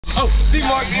Oh,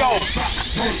 D-Mark, yo.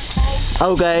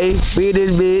 Okay, feed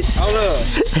this bitch. Hold up.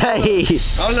 Hey.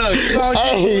 Hold up.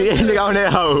 Hey, nigga on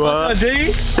that hoe, What's up, D?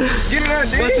 Get it up,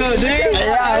 D. What's up, D?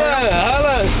 Yeah. Hold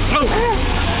up. Hold up.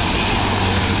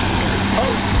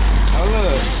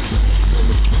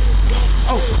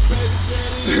 Oh.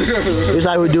 It's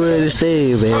like we do it in the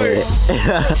stage, man.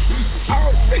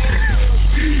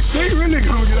 They really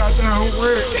gonna get out there and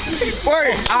work.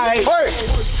 Work. Alright. Work.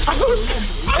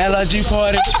 LRG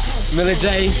party. Miller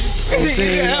J. You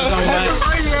know what I'm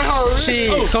talking about?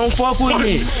 Shit, come fuck with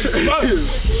me.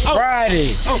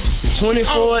 Friday.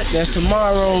 24th, that's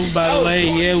tomorrow, by the way.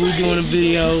 Yeah, we doing a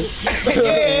video.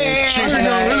 Tripping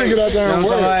out. Really get out there and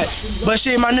work. But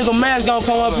shit, my nigga Max gonna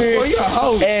come up here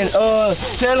and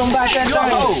tell him about that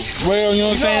thing. Well, you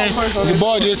know what I'm saying? The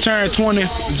boy just turned 20,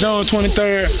 June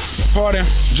 23rd, party,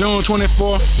 June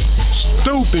 24th.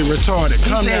 Stupid retarded.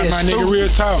 Come down, my nigga, real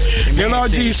talk.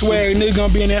 LRG swag, nigga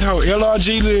gonna be in that hoe.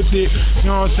 LRG lifted, you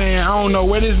know what I'm saying? I don't know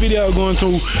where this video going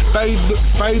to.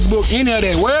 Facebook, any of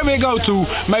that. Wherever it go to,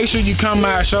 make sure you come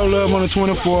out, show love on the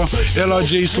 24th.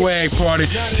 LRG swag party,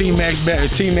 T-Max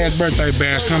birthday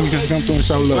bash. Come through and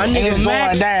show love. My nigga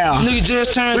going down. Nigga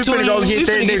just turned 20. We finna go get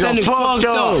that nigga fucked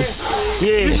up.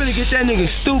 Yeah. We finna get that nigga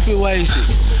stupid wasted.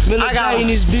 Miller J in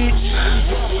this bitch.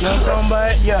 You know what I'm talking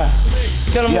about? Yeah.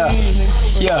 Tell him what it is, nigga.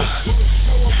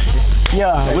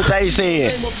 Yeah, what they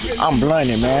said? I'm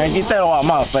blunting, man. Get that out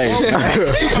my face.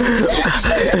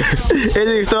 This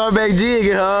nigga start back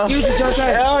jigging, huh?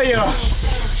 Hell yeah.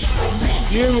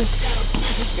 You hear me?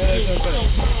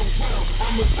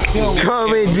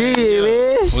 Come and jig,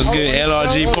 man. What's good?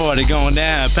 LRG party going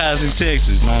down, Patterson,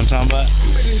 Texas. Know what I'm talking about?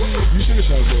 You should have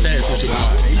showed that.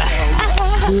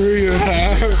 For real,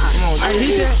 Hey,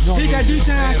 hit that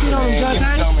D-Town shit on him, Judge.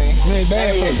 Man,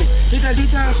 bad for you. Hit that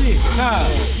D-Town shit. Nah.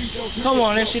 Come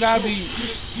on, that shit I be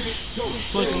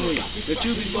fucking with. That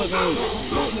you be fucking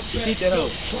with. Hit that hoe.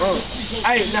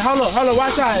 Hey, now hold up,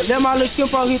 watch out. Let my little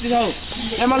Kimpo hit this hoe.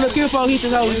 Let my little Kimpo hit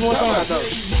this hoe. You want something?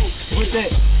 With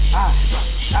that.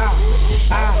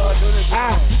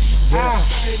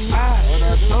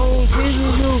 Oh,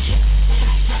 Jesus, you.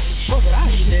 Fuck it, I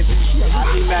hit that bitch. I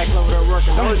see Max over there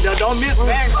working. Don't miss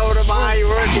Max over there behind you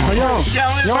working. Get him.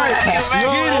 Yeah, work.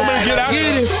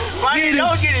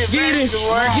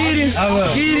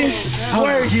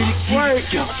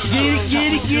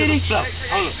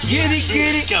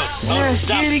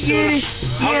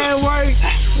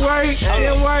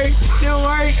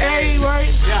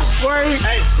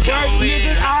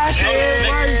 Niggas, I said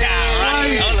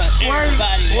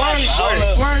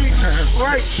work.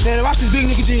 Man, watch this big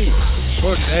nigga G.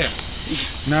 Fuck that.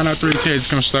 903 Texas,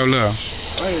 come show love.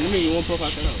 Hey, let me get one pop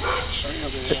out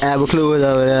that Apple Clue is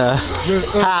over there.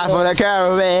 Hi for the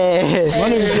camera, man. My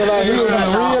nigga feel like he was in a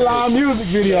real live music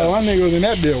video. My nigga was in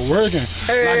that bit working.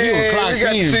 Like he was clocked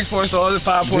in. We got 6 point stars and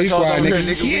 5 point stars over here,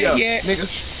 nigga. Yeah. Nigga.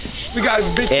 We got a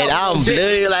bitch. And I'm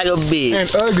bloody like a bitch. And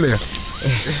ugly.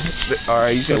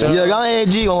 Alright, you said Yeah, go ahead,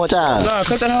 G, one more time. Nah,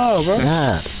 cut that off, bro.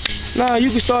 Nah. Nah,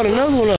 you can start another one up.